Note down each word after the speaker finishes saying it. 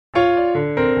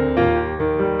Welcome,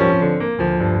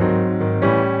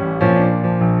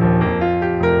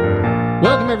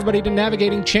 everybody, to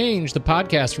Navigating Change, the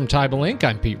podcast from Tybal Inc.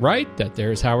 I'm Pete Wright.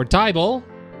 There's Howard Tybal.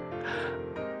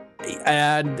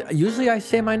 And usually I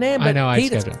say my name, but I know,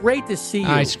 Pete, it's great to see you.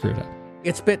 I screwed up.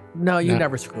 You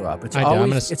never screw up. It's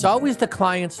it's always the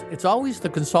client's, it's always the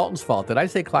consultant's fault. Did I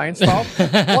say client's fault?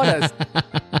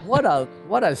 What a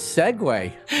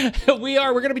segue.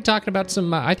 We're going to be talking about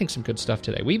some good stuff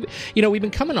today. We've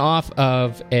been coming off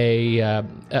of a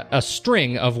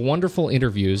string of wonderful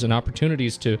interviews and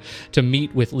opportunities to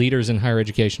meet with leaders in higher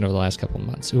education over the last couple of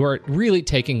months who are really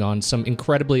taking on some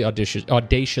incredibly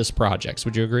audacious projects.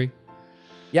 Would you agree?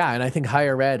 Yeah, and I think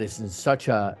higher ed is in such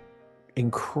a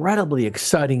incredibly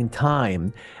exciting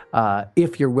time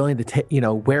if you're willing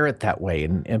to wear it that way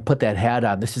and put that hat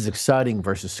on. This is exciting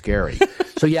versus scary.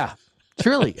 So yeah,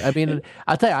 truly. I mean,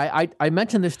 I'll tell you, I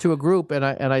mentioned this to a group and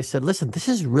I said, listen, this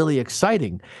is really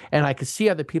exciting. And I could see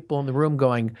other people in the room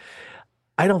going,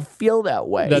 I don't feel that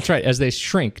way. That's right. As they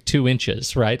shrink 2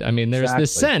 inches, right? I mean, there's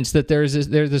this sense that there's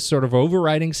this sort of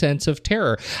overriding sense of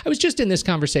terror. I was just in this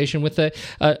conversation with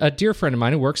a dear friend of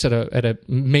mine who works at a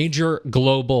major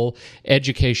global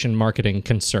education marketing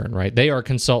concern, right? They are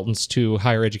consultants to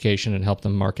higher education and help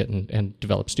them market and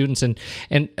develop students. And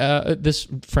this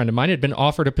friend of mine had been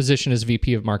offered a position as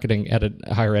VP of marketing at a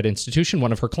higher ed institution,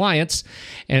 one of her clients.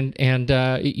 And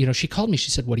she called me. She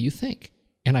said, "What do you think?"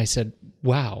 And I said,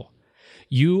 "Wow.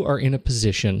 You are in a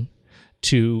position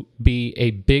to be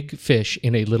a big fish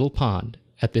in a little pond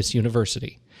at this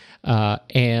university,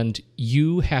 and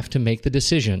you have to make the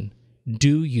decision,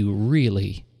 do you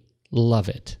really love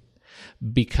it?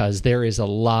 Because there is a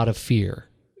lot of fear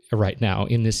right now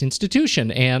in this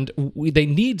institution, and they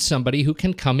need somebody who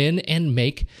can come in and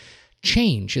make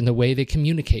change in the way they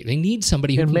communicate. They need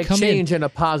somebody who can come change in a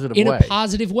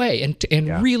positive way.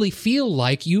 And really feel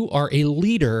like you are a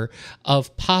leader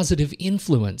of positive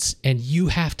influence, and you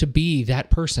have to be that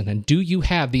person. And do you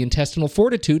have the intestinal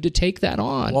fortitude to take that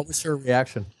on?" What was her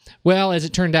reaction? Well, as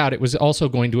it turned out, it was also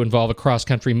going to involve a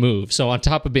cross-country move. So on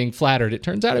top of being flattered, it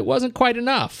turns out it wasn't quite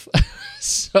enough.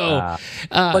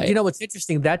 But you know what's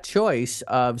interesting? That choice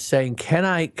of saying, can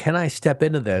I step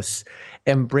into this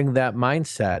and bring that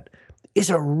mindset is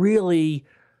a really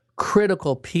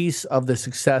critical piece of the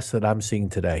success that I'm seeing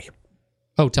today.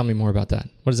 Oh, tell me more about that.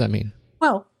 What does that mean?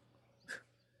 Well,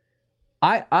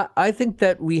 I think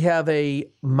that we have a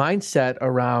mindset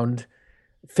around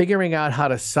figuring out how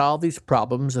to solve these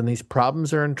problems, and these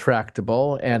problems are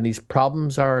intractable, and these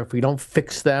problems are, if we don't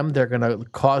fix them, they're going to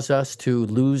cause us to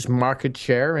lose market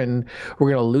share, and we're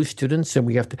going to lose students, and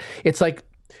we have to,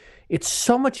 it's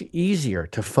so much easier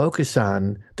to focus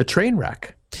on the train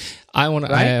wreck. I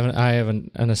have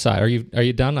an aside. Are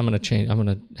you done? I'm going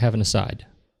to have an aside.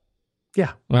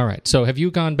 Yeah. All right. So have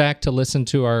you gone back to listen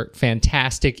to our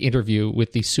fantastic interview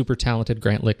with the super talented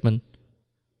Grant Lichtman?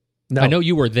 No. I know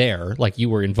you were there, like you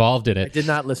were involved in it. I did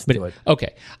not listen to it.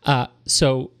 Okay.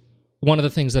 So one of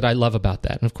the things that I love about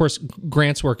that, and of course,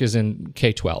 Grant's work is in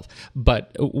K-12,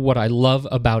 but what I love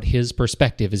about his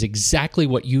perspective is exactly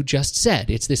what you just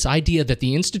said. It's this idea that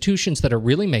the institutions that are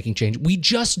really making change, we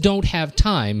just don't have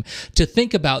time to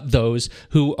think about those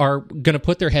who are going to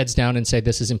put their heads down and say,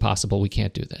 this is impossible, we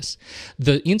can't do this.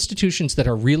 The institutions that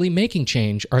are really making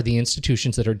change are the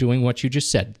institutions that are doing what you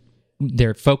just said.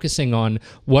 They're focusing on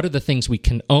what are the things we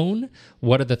can own,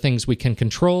 what are the things we can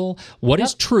control, what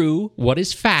is true, what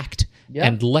is fact,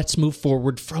 and let's move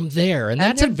forward from there. And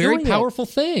that's a very powerful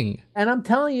thing. And I'm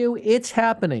telling you, it's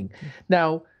happening.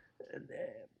 Now,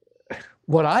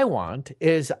 what I want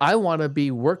is I want to be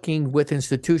working with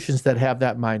institutions that have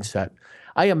that mindset.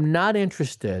 I am not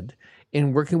interested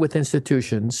in working with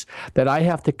institutions that I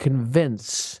have to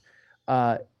convince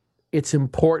it's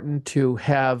important to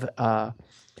have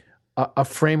a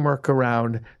framework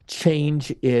around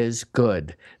change is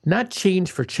good. Not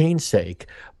change for change's sake,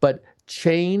 but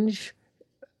change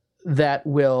that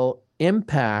will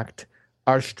impact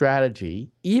our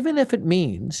strategy, even if it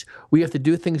means we have to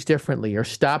do things differently or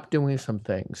stop doing some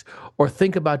things or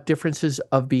think about differences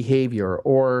of behavior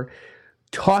or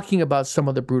talking about some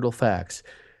of the brutal facts.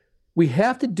 We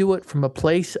have to do it from a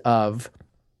place of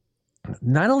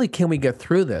not only can we get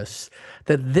through this,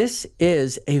 that this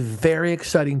is a very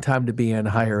exciting time to be in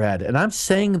higher ed. And I'm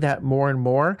saying that more and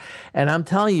more. And I'm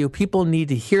telling you, people need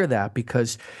to hear that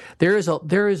because there is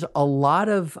a lot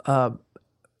of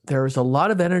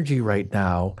energy right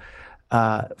now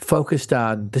focused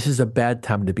on this is a bad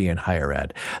time to be in higher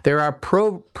ed. There are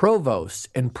provosts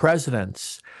and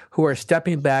presidents who are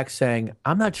stepping back saying,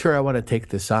 I'm not sure I want to take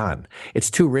this on.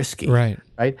 It's too risky. Right.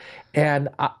 And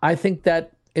I think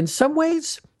that in some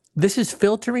ways, This is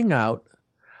filtering out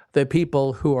the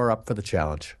people who are up for the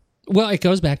challenge. Well, it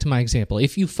goes back to my example.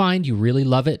 If you find you really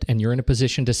love it and you're in a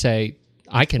position to say,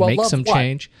 I can make some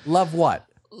change. Love what?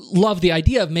 Love the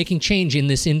idea of making change in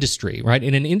this industry, right?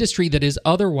 In an industry that is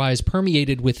otherwise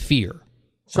permeated with fear.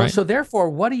 So, right? So therefore,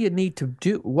 what do you need to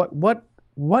do?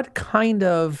 What kind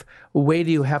of way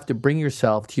do you have to bring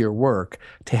yourself to your work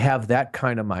to have that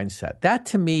kind of mindset? That,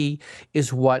 to me,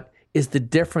 is what is the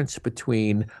difference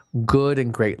between good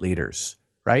and great leaders,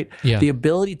 right? Yeah. The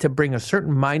ability to bring a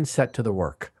certain mindset to the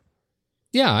work.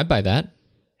 Yeah, I buy that.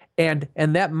 And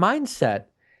that mindset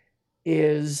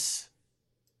is,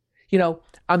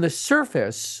 on the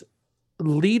surface,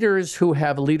 leaders who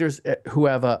have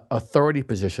authority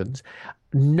positions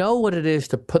know what it is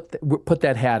to put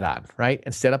that hat on, right?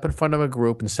 And stand up in front of a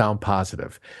group and sound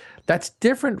positive. That's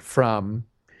different from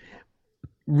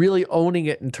really owning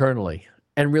it internally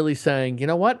and really saying, you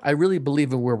know what? I really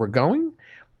believe in where we're going.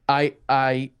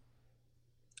 I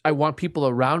want people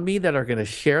around me that are going to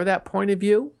share that point of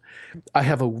view. I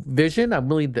have a vision. I'm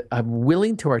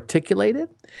willing to articulate it.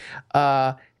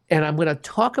 And I'm going to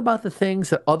talk about the things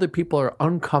that other people are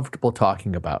uncomfortable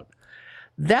talking about.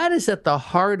 That is at the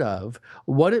heart of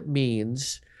what it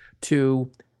means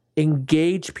to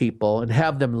engage people and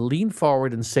have them lean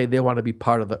forward and say they want to be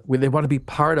part of they want to be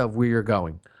part of where you're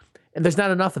going. And there's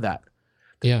not enough of that.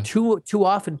 Yeah. Too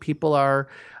often people are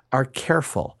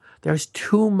careful. There's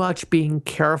too much being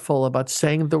careful about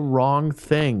saying the wrong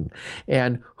thing.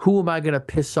 And who am I going to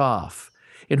piss off?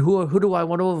 And who do I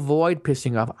want to avoid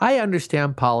pissing off? I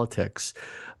understand politics,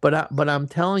 but I'm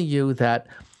telling you that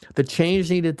the change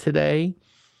needed today,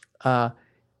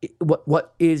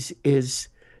 what is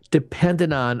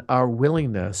dependent on our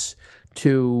willingness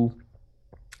to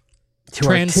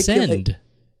transcend.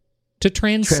 To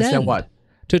transcend. Transcend what?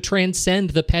 To transcend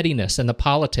the pettiness and the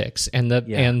politics and the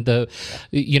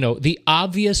the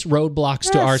obvious roadblocks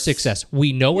to our success.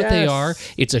 We know what they are.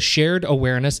 It's a shared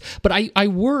awareness. But I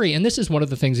worry, and this is one of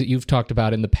the things that you've talked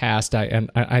about in the past,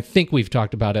 and I think we've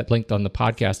talked about at length on the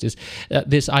podcast, is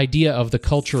this idea of the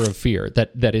culture of fear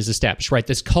that is established, right?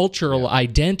 This cultural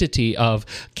identity of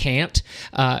can't.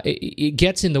 It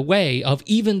gets in the way of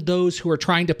even those who are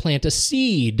trying to plant a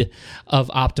seed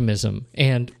of optimism.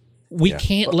 And we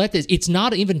can't let this. It's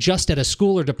not even just at a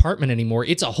school or department anymore.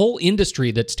 It's a whole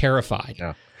industry that's terrified.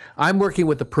 Yeah. I'm working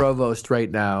with the provost right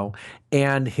now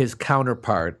and his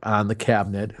counterpart on the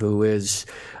cabinet, who is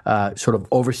sort of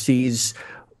oversees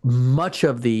much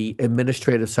of the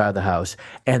administrative side of the house,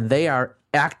 and they are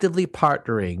actively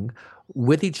partnering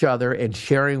with each other and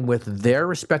sharing with their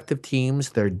respective teams,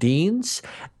 their deans,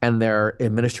 and their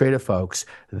administrative folks.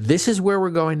 This is where we're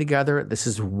going together. This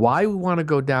is why we want to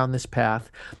go down this path.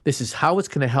 This is how it's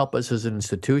going to help us as an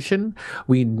institution.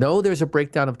 We know there's a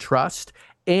breakdown of trust,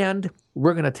 and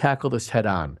we're going to tackle this head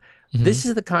on. Mm-hmm. This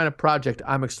is the kind of project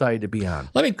I'm excited to be on.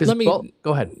 Let me go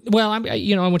ahead. Well, I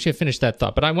want you to finish that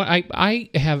thought, but I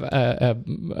have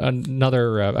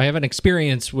another. I have an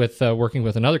experience with working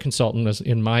with another consultant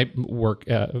in my work.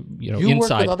 You inside.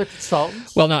 work with other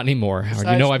consultants? Well, not anymore.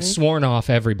 I've sworn off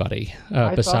everybody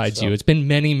besides you. It's been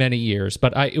many, many years,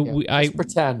 but I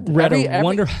pretend. Read a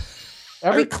wonderful.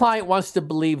 Every client wants to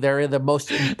believe they're the most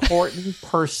important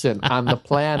person on the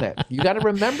planet. You got to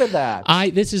remember that.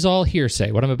 This is all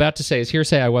hearsay. What I'm about to say is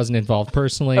hearsay. I wasn't involved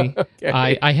personally.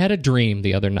 Okay. I had a dream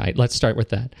the other night. Let's start with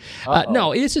that.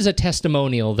 No, this is a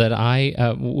testimonial that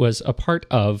I was a part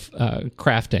of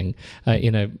crafting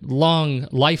in a long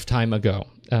lifetime ago.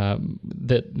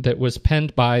 That was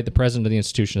penned by the president of the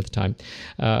institution at the time,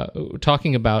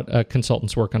 talking about a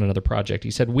consultant's work on another project.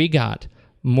 He said, "We got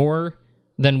more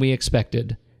than we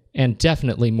expected, and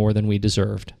definitely more than we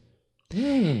deserved."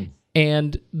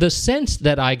 And the sense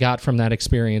that I got from that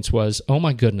experience was, oh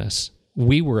my goodness,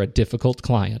 we were a difficult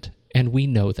client, and we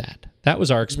know that. That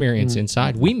was our experience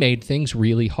inside. We made things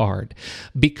really hard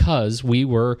because we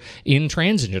were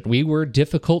intransigent. We were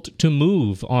difficult to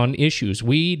move on issues.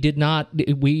 We did not,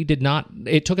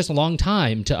 it took us a long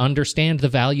time to understand the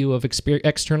value of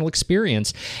external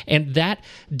experience. And that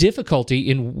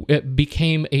difficulty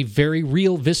became a very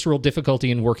real, visceral difficulty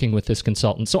in working with this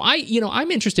consultant. So I'm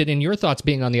interested in your thoughts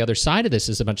being on the other side of this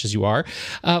as much as you are.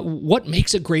 What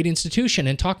makes a great institution?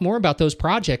 And talk more about those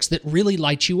projects that really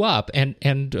light you up and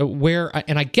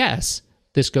I guess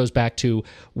this goes back to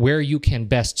where you can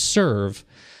best serve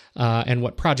and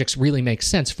what projects really make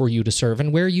sense for you to serve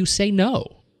and where you say,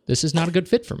 no, this is not a good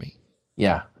fit for me.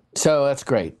 Yeah. So that's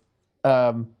great.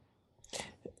 I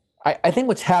think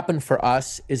what's happened for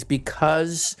us is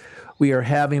because we are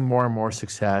having more and more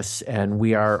success and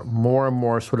we are more and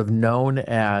more sort of known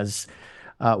as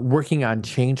working on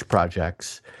change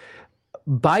projects,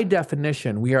 by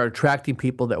definition, we are attracting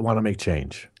people that want to make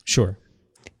change. Sure.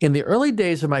 In the early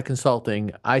days of my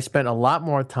consulting, I spent a lot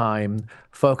more time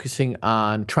focusing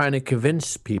on trying to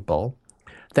convince people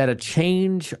that a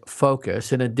change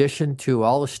focus, in addition to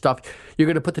all the stuff, you're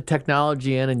going to put the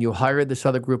technology in and you hire this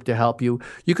other group to help you,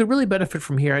 you could really benefit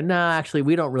from here. And actually,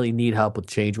 we don't really need help with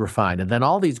change. We're fine. And then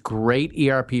all these great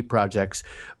ERP projects,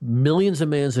 millions and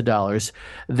millions of dollars,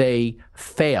 they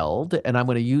failed. And I'm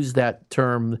going to use that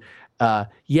term.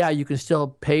 You can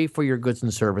still pay for your goods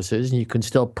and services, and you can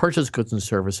still purchase goods and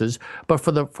services. But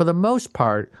for the most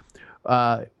part,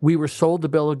 we were sold a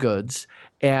bill of goods,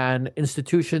 and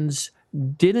institutions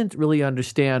didn't really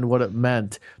understand what it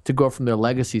meant to go from their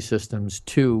legacy systems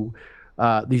to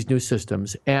these new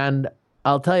systems. And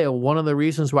I'll tell you, one of the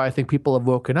reasons why I think people have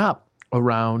woken up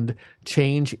around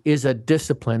change is a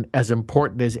discipline as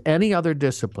important as any other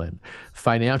discipline,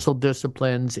 financial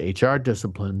disciplines, HR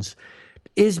disciplines,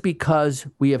 is because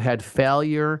we have had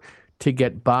failure to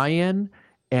get buy-in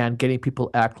and getting people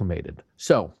acclimated.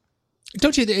 So,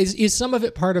 don't you? Is some of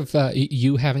it part of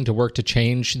you having to work to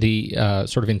change the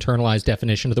sort of internalized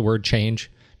definition of the word change?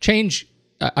 Change,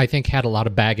 I think, had a lot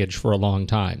of baggage for a long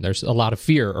time. There's a lot of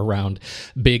fear around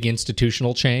big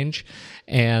institutional change,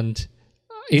 and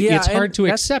it's hard to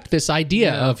accept this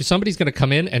idea of somebody's going to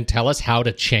come in and tell us how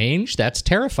to change. That's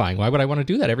terrifying. Why would I want to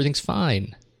do that? Everything's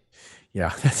fine.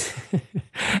 Yeah,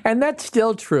 and that's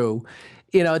still true.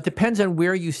 It depends on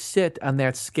where you sit on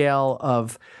that scale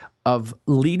of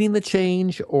leading the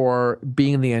change or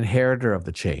being the inheritor of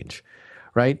the change,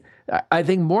 right? I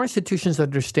think more institutions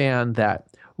understand that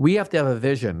we have to have a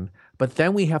vision, but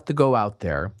then we have to go out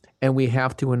there and we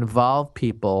have to involve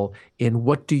people in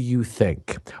what do you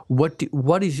think? What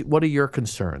are your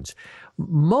concerns?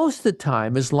 Most of the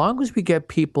time, as long as we get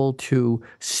people to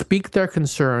speak their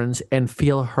concerns and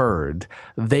feel heard,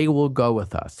 they will go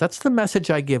with us. That's the message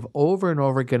I give over and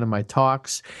over again in my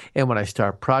talks and when I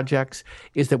start projects,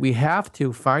 is that we have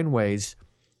to find ways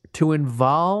to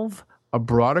involve a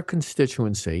broader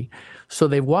constituency so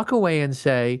they walk away and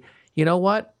say, you know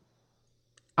what?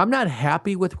 I'm not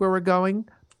happy with where we're going,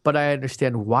 but I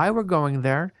understand why we're going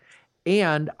there.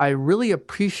 And I really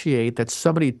appreciate that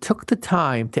somebody took the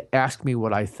time to ask me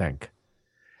what I think.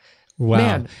 Wow.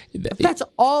 Man, if that's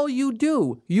all you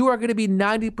do, you are going to be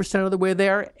 90% of the way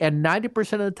there, and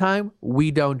 90% of the time,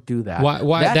 we don't do that.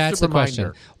 Why? That's the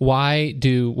question. Why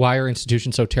are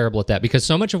institutions so terrible at that? Because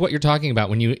so much of what you're talking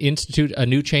about, when you institute a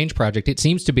new change project, it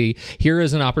seems to be, here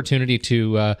is an opportunity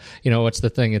to, what's the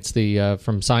thing? It's the,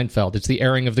 from Seinfeld, it's the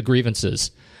airing of the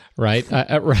grievances, right?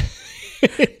 Right.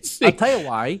 I'll tell you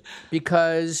why.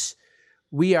 Because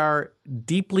we are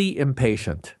deeply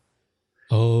impatient.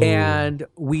 Oh. And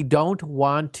we don't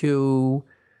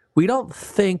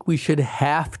think we should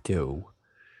have to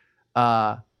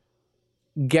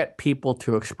get people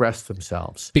to express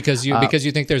themselves. Because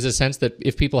you think there's a sense that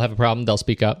if people have a problem, they'll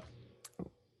speak up?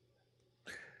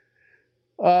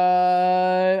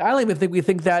 I don't even think we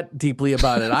think that deeply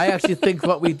about it. I actually think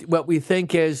what we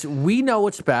think is we know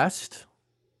what's best.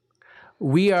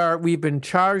 We've been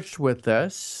charged with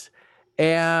this,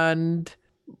 and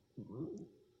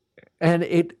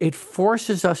it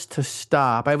forces us to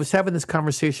stop. I was having this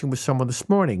conversation with someone this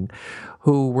morning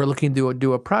who we're looking to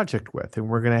do a project with, and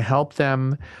we're going to help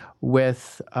them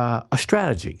with a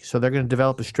strategy. So they're going to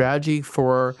develop a strategy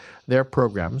for their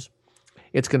programs.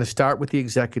 It's going to start with the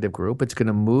executive group. It's going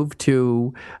to move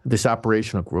to this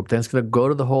operational group. Then it's going to go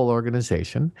to the whole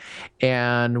organization.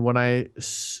 And when I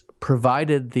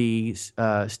provided the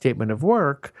statement of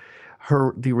work,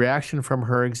 the reaction from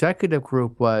her executive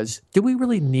group was, do we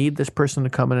really need this person to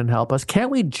come in and help us? Can't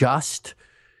we just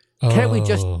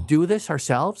do this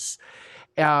ourselves?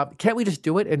 Can't we just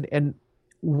do it? And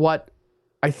what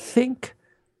I think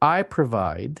I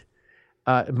provide,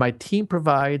 my team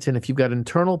provides, and if you've got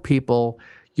internal people,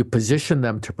 you position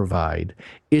them to provide,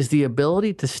 is the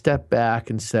ability to step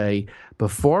back and say,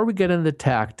 before we get into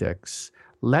tactics,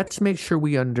 let's make sure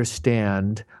we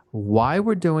understand why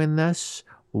we're doing this,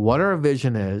 what our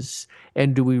vision is,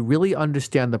 and do we really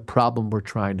understand the problem we're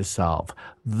trying to solve?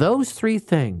 Those three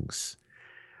things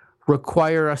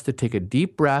require us to take a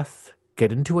deep breath,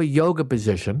 get into a yoga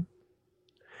position,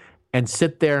 and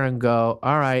sit there and go,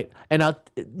 all right, and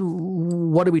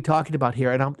what are we talking about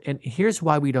here? And here's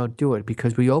why we don't do it,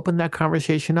 because we open that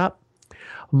conversation up.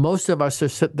 Most of us are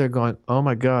sitting there going, oh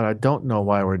my God, I don't know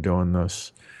why we're doing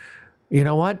this. You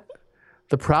know what?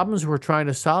 The problems we're trying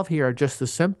to solve here are just the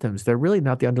symptoms. They're really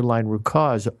not the underlying root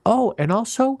cause. Oh, and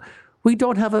also, we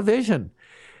don't have a vision.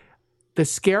 The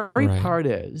scary part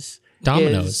is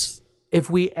if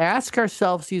we ask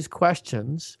ourselves these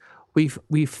questions,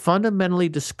 we fundamentally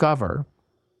discover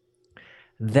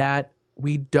that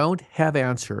we don't have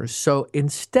answers. So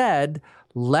instead,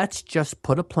 let's just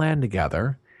put a plan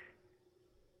together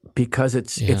because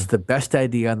it's the best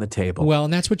idea on the table. Well,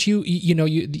 and that's what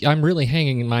I'm really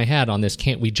hanging my hat on this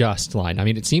 "can't we just" line. I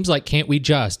mean, it seems like "can't we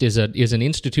just" is an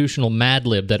institutional Mad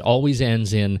Lib that always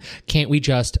ends in "can't we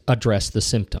just address the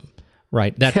symptom."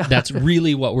 Right. That's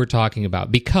really what we're talking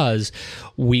about, because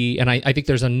I think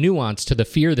there's a nuance to the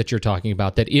fear that you're talking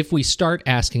about, that if we start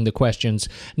asking the questions,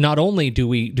 not only do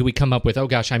we come up with, oh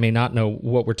gosh, I may not know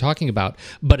what we're talking about,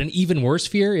 but an even worse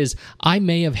fear is I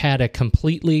may have had a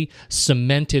completely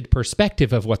cemented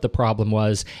perspective of what the problem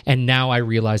was, and now I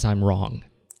realize I'm wrong.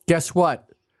 Guess what?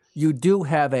 You do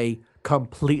have a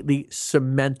completely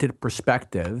cemented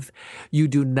perspective. You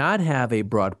do not have a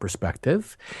broad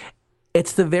perspective.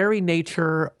 It's the very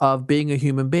nature of being a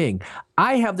human being.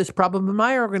 I have this problem in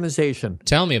my organization.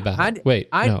 Tell me about it. No. Wait.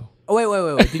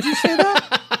 Did you say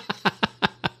that?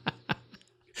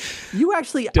 You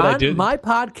actually, my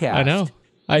podcast. I know.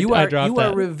 You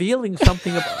are revealing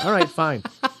something. All right, fine.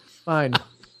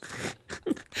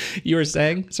 You were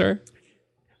saying, sir?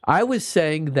 I was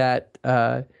saying that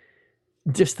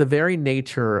just the very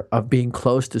nature of being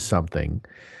close to something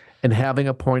and having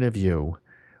a point of view,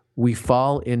 we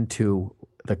fall into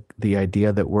the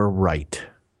idea that we're right.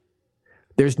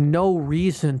 There's no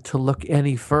reason to look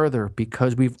any further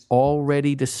because we've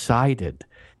already decided.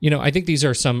 I think these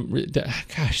are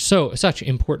such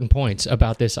important points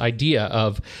about this idea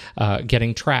of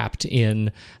getting trapped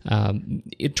in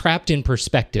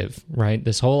perspective, right?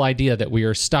 This whole idea that we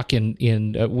are stuck in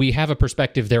we have a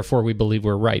perspective, therefore we believe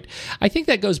we're right. I think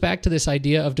that goes back to this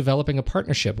idea of developing a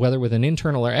partnership, whether with an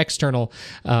internal or external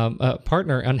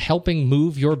partner, on helping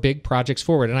move your big projects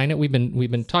forward. And I know we've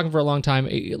been talking for a long time.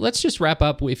 Let's just wrap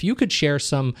up. If you could share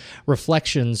some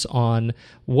reflections on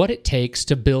what it takes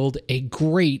to build a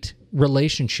great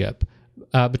relationship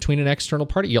between an external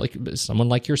party, like someone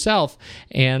like yourself,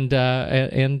 and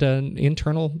an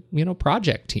internal,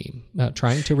 project team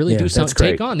trying to really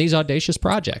take on these audacious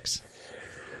projects.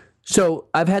 So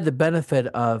I've had the benefit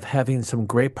of having some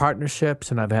great partnerships,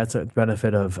 and I've had the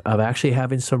benefit of actually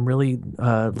having some really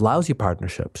lousy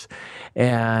partnerships,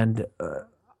 and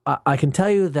I can tell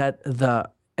you that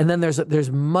And then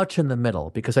there's much in the middle,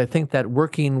 because I think that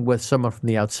working with someone from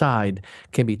the outside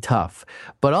can be tough.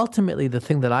 But ultimately, the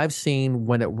thing that I've seen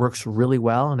when it works really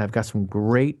well, and I've got some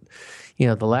great,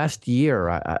 the last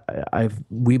year,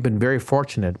 we've been very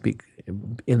fortunate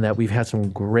in that we've had some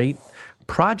great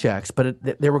projects, but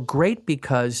they were great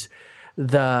because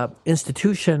the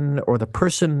institution or the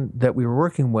person that we were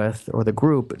working with or the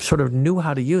group sort of knew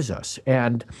how to use us.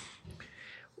 And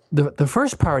the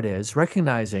first part is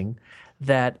recognizing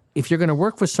that if you're going to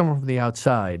work with someone from the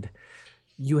outside,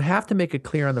 you have to make it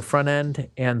clear on the front end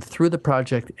and through the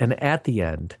project and at the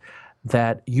end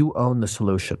that you own the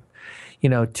solution.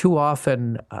 Too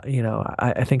often,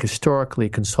 I think historically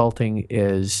consulting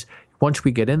is, once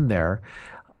we get in there,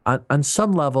 on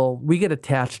some level, we get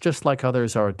attached just like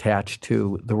others are attached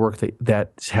to the work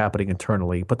that's happening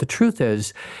internally. But the truth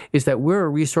is that we're a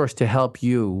resource to help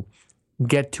you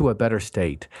get to a better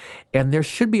state. And there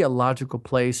should be a logical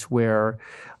place where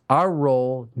our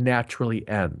role naturally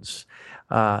ends.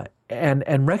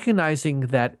 And recognizing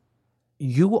that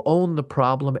you own the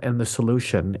problem and the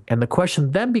solution. And the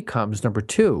question then becomes, number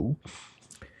two,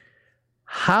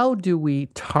 how do we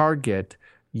target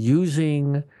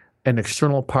using an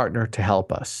external partner to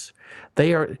help us?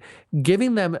 They are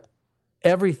giving them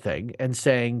everything and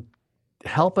saying,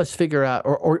 help us figure out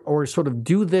or sort of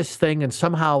do this thing and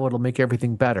somehow it'll make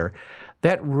everything better.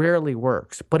 That rarely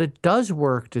works. But it does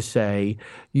work to say,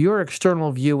 your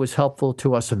external view is helpful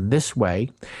to us in this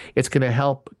way. It's going to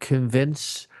help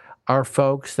convince our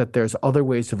folks that there's other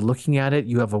ways of looking at it.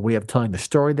 You have a way of telling the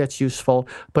story that's useful.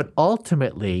 But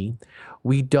ultimately,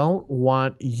 we don't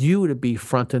want you to be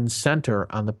front and center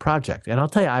on the project. And I'll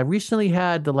tell you, I recently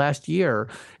had the last year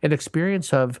an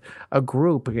experience of a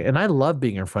group, and I love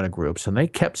being in front of groups, and they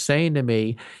kept saying to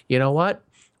me, you know what?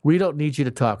 We don't need you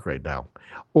to talk right now.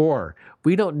 Or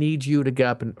we don't need you to get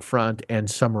up in front and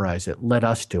summarize it. Let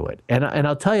us do it. And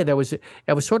I'll tell you,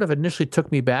 it was sort of initially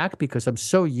took me back because I'm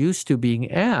so used to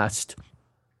being asked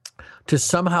to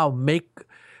somehow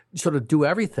sort of do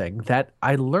everything, that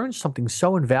I learned something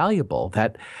so invaluable,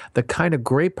 that the kind of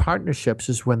great partnerships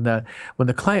is when the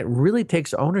client really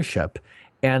takes ownership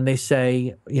and they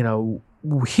say,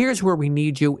 here's where we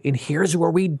need you and here's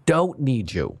where we don't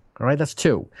need you. All right, that's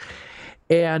two.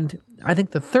 And I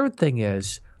think the third thing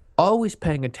is always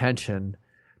paying attention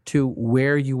to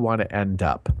where you want to end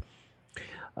up.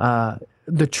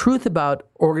 The truth about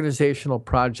organizational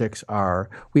projects are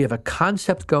we have a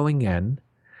concept going in.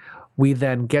 We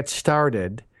then get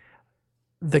started.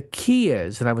 The key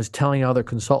is, and I was telling other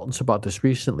consultants about this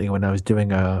recently when I was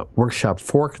doing a workshop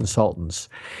for consultants,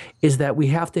 is that we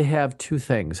have to have two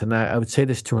things. And I would say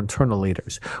this to internal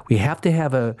leaders. We have to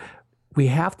have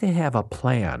a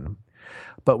plan,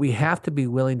 but we have to be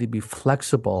willing to be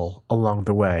flexible along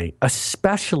the way,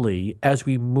 especially as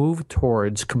we move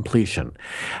towards completion.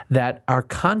 That our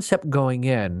concept going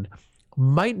in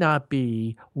might not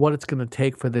be what it's going to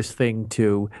take for this thing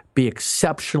to be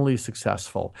exceptionally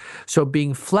successful. So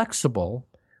being flexible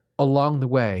along the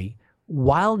way,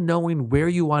 while knowing where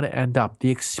you want to end up,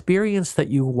 the experience that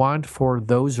you want for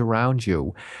those around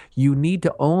you, you need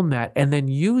to own that and then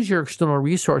use your external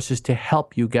resources to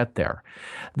help you get there.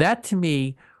 That, to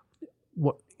me,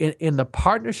 in the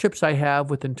partnerships I have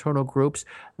with internal groups,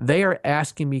 they are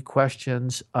asking me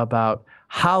questions about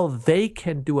how they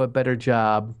can do a better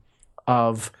job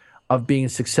of being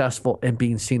successful and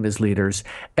being seen as leaders,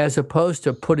 as opposed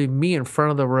to putting me in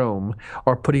front of the room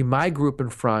or putting my group in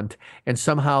front, and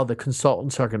somehow the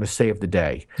consultants are going to save the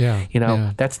day.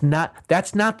 That's not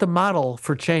the model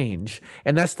for change,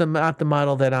 and that's not the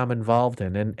model that I'm involved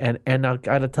in. And I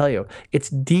got to tell you, it's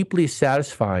deeply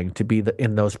satisfying to be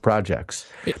in those projects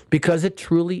because it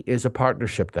truly is a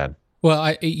partnership then. Well,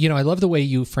 I love the way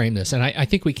you frame this, and I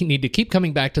think we need to keep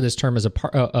coming back to this term as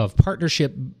of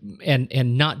partnership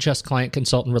and not just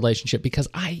client-consultant relationship, because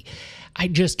I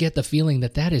just get the feeling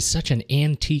that is such an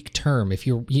antique term. If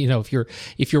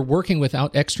you're working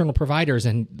without external providers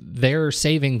and they're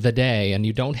saving the day, and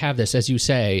you don't have this, as you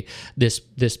say, this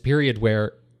period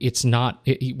where it's not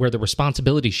where the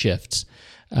responsibility shifts,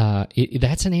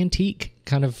 that's an antique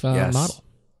kind of model.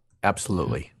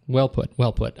 Absolutely. Well put.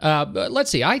 Let's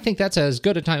see. I think that's as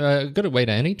good a way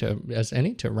as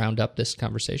any to round up this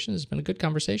conversation. It's been a good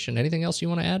conversation. Anything else you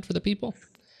want to add for the people?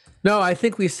 No, I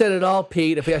think we said it all,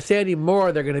 Pete. If I say any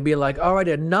more, they're going to be like, all right,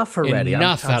 enough already. I'm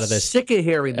out of this. Sick of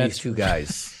hearing these two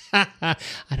guys. I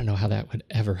don't know how that would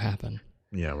ever happen.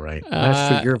 Yeah, right.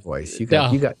 That's for your voice. You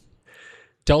got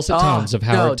dulcet tones of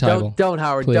Howard Teibel. Don't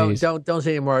Howard. Please. Don't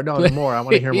say any more. No more. I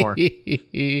want to hear more.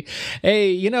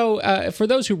 Hey, for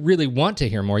those who really want to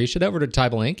hear more, you should head over to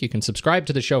Teibel Inc. You can subscribe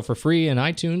to the show for free in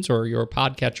iTunes or your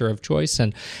podcatcher of choice,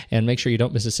 and make sure you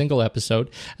don't miss a single episode.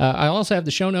 I also have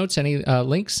the show notes. Any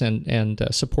links and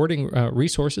supporting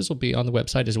resources will be on the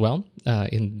website as well,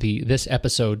 in this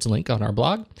episode's link on our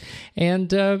blog.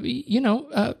 And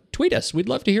tweet us. We'd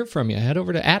love to hear from you. Head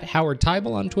over to @Howard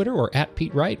Teibel on Twitter or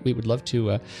 @Pete Wright. We would love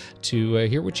to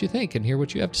hear what you think and hear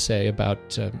what you have to say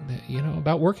about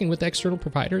working with external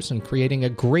providers and creating a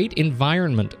great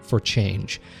environment for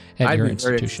change at your institution. I'd be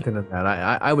very interested in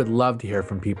that. I would love to hear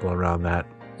from people around that.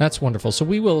 That's wonderful. So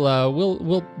we will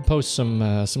we'll post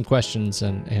some questions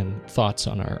and thoughts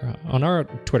on our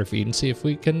Twitter feed and see if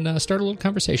we can start a little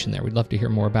conversation there. We'd love to hear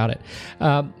more about it.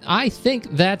 I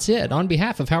think that's it. On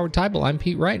behalf of Howard Teibel, I'm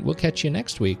Pete Wright. We'll catch you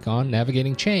next week on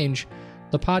Navigating Change,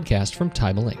 the podcast from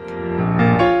Teibel Inc.